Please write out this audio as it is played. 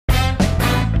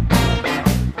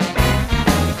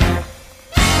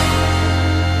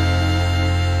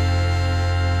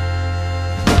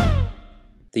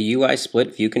The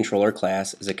UISplitViewController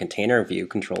class is a container view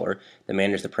controller that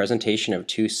manages the presentation of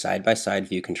two side-by-side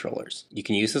view controllers. You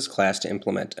can use this class to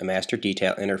implement a master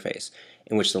detail interface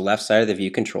in which the left side of the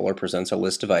view controller presents a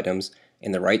list of items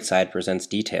and the right side presents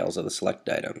details of the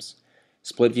selected items.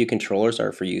 Split view controllers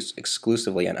are for use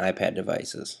exclusively on iPad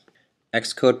devices.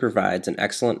 Xcode provides an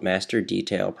excellent master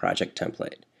detail project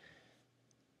template.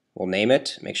 We'll name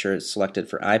it, make sure it's selected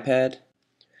for iPad,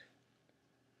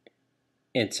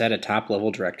 and set a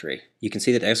top-level directory. You can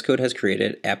see that Xcode has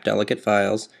created app delegate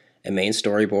files, a main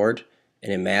storyboard,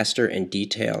 and a master and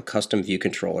detail custom view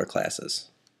controller classes.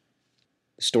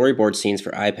 The storyboard scenes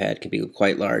for iPad can be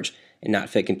quite large and not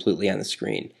fit completely on the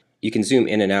screen. You can zoom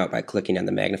in and out by clicking on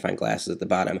the magnifying glasses at the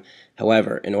bottom.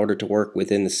 However, in order to work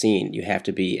within the scene, you have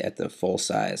to be at the full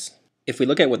size. If we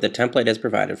look at what the template has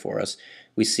provided for us,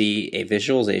 we see a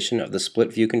visualization of the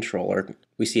split view controller,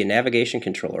 we see a navigation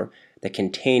controller that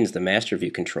contains the master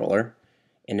view controller,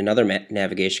 and another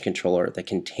navigation controller that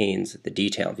contains the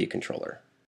detail view controller.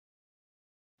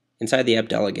 Inside the app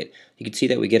delegate, you can see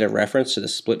that we get a reference to the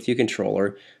split view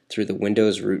controller through the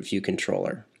Windows root view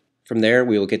controller. From there,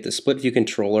 we will get the split view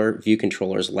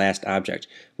controller's last object,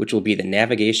 which will be the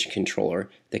navigation controller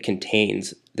that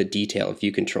contains the detail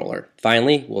view controller.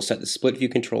 Finally, we'll set the split view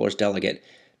controller's delegate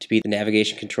to be the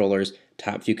navigation controller's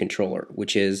top view controller,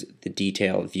 which is the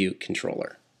detail view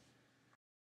controller.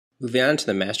 Moving on to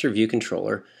the master view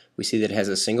controller, we see that it has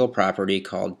a single property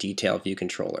called detail view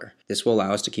controller. This will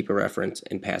allow us to keep a reference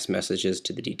and pass messages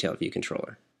to the detail view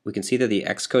controller. We can see that the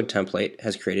Xcode template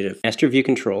has created a master view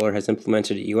controller, has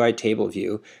implemented a UI table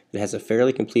view that has a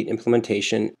fairly complete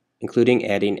implementation, including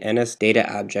adding NS data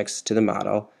objects to the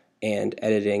model and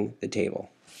editing the table.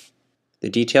 The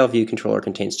detail view controller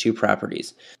contains two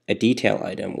properties, a detail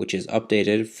item, which is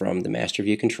updated from the master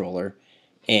view controller,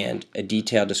 and a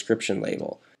detail description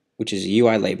label, which is a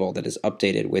UI label that is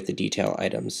updated with the detail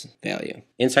item's value.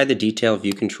 Inside the detail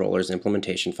view controller's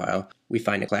implementation file, we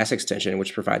find a class extension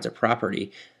which provides a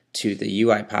property to the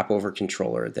UI popover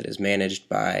controller that is managed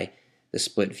by the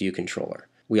split view controller.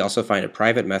 We also find a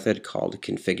private method called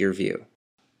configureView.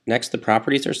 Next, the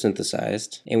properties are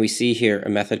synthesized, and we see here a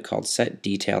method called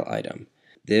setDetailItem.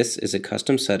 This is a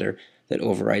custom setter that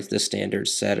overrides the standard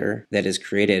setter that is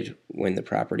created when the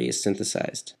property is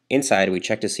synthesized. Inside, we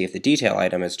check to see if the detail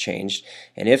item has changed,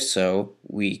 and if so,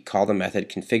 we call the method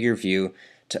configureView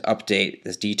to update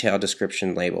this detail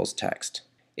description label's text.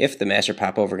 If the master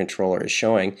popover controller is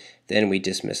showing, then we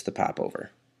dismiss the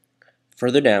popover.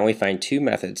 Further down, we find two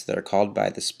methods that are called by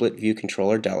the split view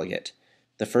controller delegate.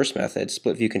 The first method,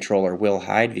 split view controller will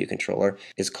hide view controller,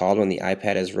 is called when the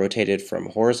iPad is rotated from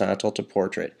horizontal to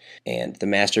portrait and the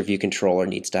master view controller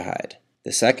needs to hide.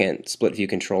 The second, split view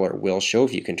controller will show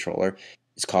view controller,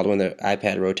 is called when the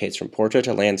iPad rotates from portrait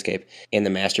to landscape and the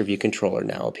master view controller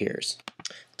now appears.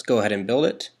 Let's go ahead and build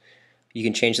it. You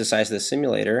can change the size of the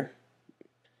simulator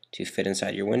to fit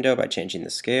inside your window by changing the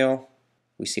scale.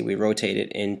 We see we rotate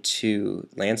it into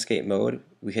landscape mode.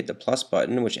 We hit the plus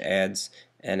button, which adds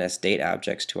NS date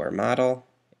objects to our model,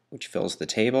 which fills the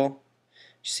table.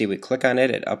 You see we click on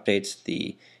it, it updates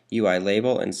the UI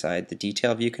label inside the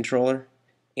detail view controller.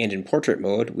 And in portrait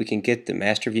mode, we can get the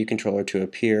master view controller to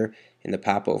appear in the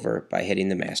popover by hitting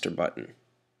the master button.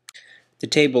 The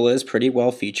table is pretty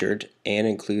well featured and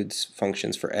includes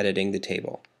functions for editing the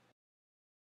table.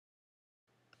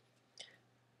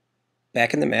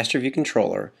 Back in the master view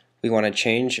controller, we want to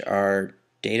change our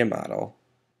data model.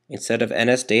 Instead of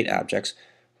NS date objects,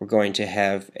 we're going to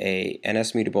have a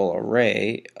NS mutable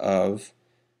array of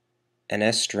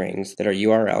NS strings that are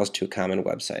URLs to common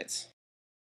websites.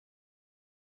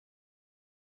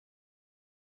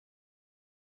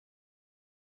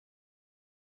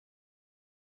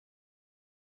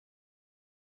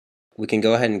 We can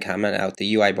go ahead and comment out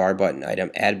the UI bar button item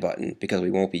add button because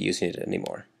we won't be using it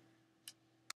anymore.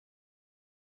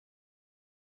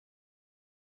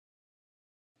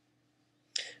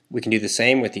 We can do the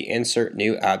same with the insert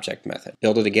new object method.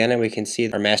 Build it again and we can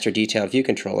see our master detail view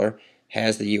controller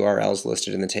has the URLs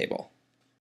listed in the table.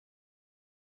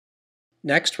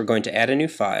 Next, we're going to add a new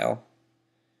file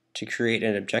to create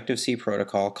an Objective-C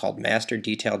protocol called master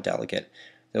detail delegate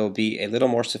that will be a little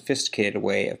more sophisticated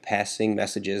way of passing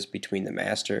messages between the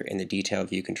master and the detail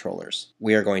view controllers.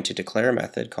 We are going to declare a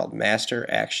method called master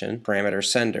action parameter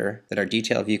sender that our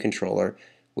detail view controller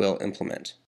will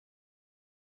implement.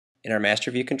 In our master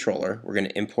view controller, we're going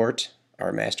to import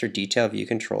our master detail view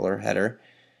controller header,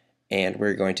 and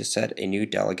we're going to set a new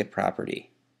delegate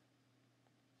property.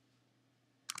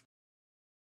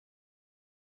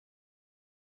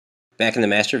 Back in the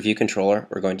master view controller,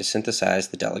 we're going to synthesize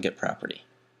the delegate property.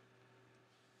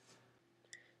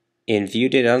 In View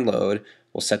Data Unload,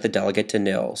 we'll set the delegate to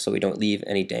nil so we don't leave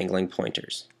any dangling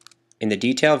pointers. In the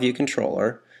Detail View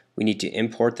Controller, we need to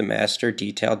import the master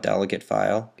detail delegate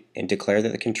file and declare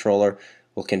that the controller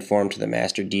will conform to the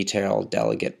master detail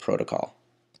delegate protocol.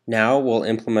 Now we'll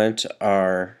implement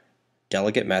our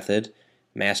delegate method,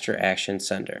 master action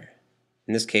sender.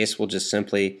 In this case, we'll just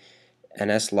simply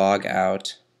nslog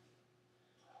out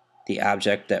the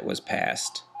object that was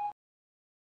passed.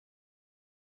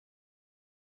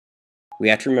 We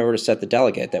have to remember to set the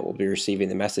delegate that will be receiving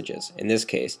the messages, in this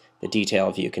case, the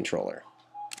Detail View Controller.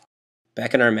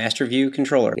 Back in our Master View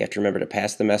Controller, we have to remember to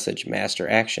pass the message Master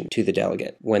Action to the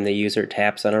delegate when the user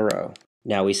taps on a row.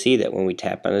 Now we see that when we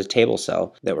tap on a table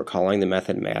cell that we're calling the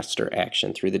method Master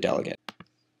Action through the delegate.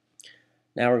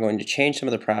 Now we're going to change some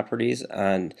of the properties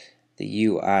on the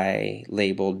UI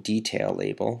label detail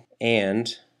label,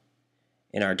 and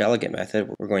in our delegate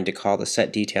method we're going to call the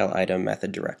setDetailItem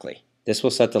method directly. This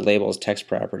will set the label's text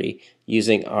property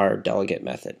using our delegate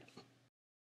method.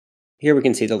 Here we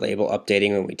can see the label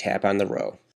updating when we tap on the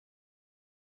row.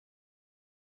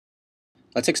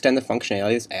 Let's extend the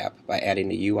functionality of this app by adding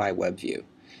the UI web view.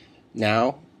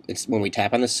 Now, when we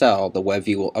tap on the cell, the web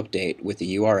view will update with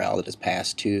the URL that is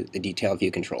passed to the Detail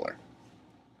View Controller.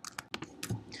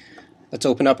 Let's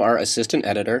open up our Assistant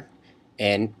Editor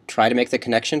and try to make the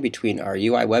connection between our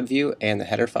UI web view and the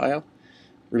header file.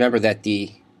 Remember that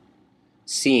the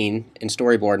scene and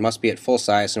storyboard must be at full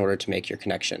size in order to make your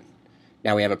connection.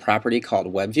 Now we have a property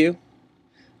called WebView,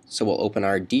 so we'll open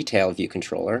our Detail View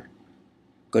Controller,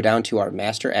 go down to our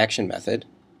Master Action method,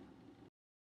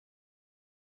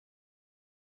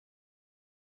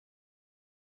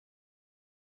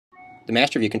 the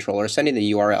Master View Controller is sending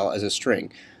the URL as a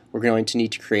string. We're going to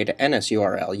need to create an NS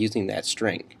URL using that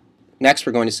string. Next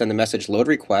we're going to send the message load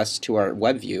request to our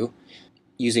WebView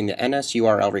using the NS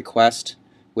URL request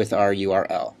with our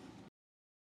URL.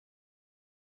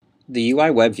 The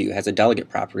UI web view has a delegate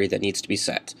property that needs to be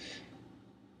set.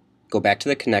 Go back to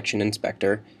the connection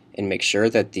inspector and make sure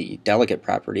that the delegate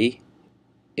property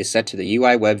is set to the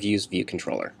UI web view's view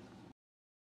controller.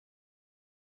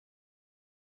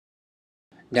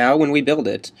 Now when we build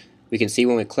it, we can see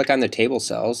when we click on the table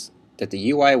cells that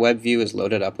the UI web view is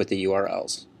loaded up with the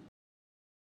URLs.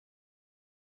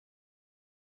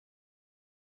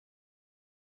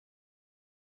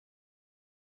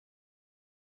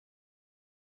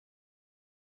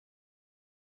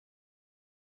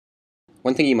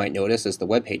 One thing you might notice is the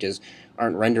web pages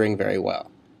aren't rendering very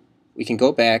well. We can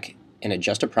go back and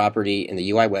adjust a property in the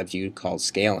UI web view called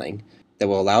scaling that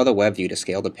will allow the web view to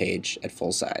scale the page at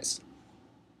full size.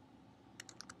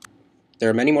 There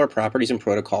are many more properties and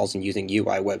protocols in using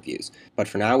UI web views, but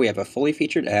for now we have a fully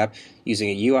featured app using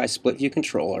a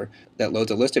UISplitViewController that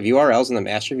loads a list of URLs in the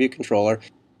Master View Controller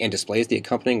and displays the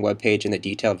accompanying web page in the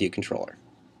Detail View Controller.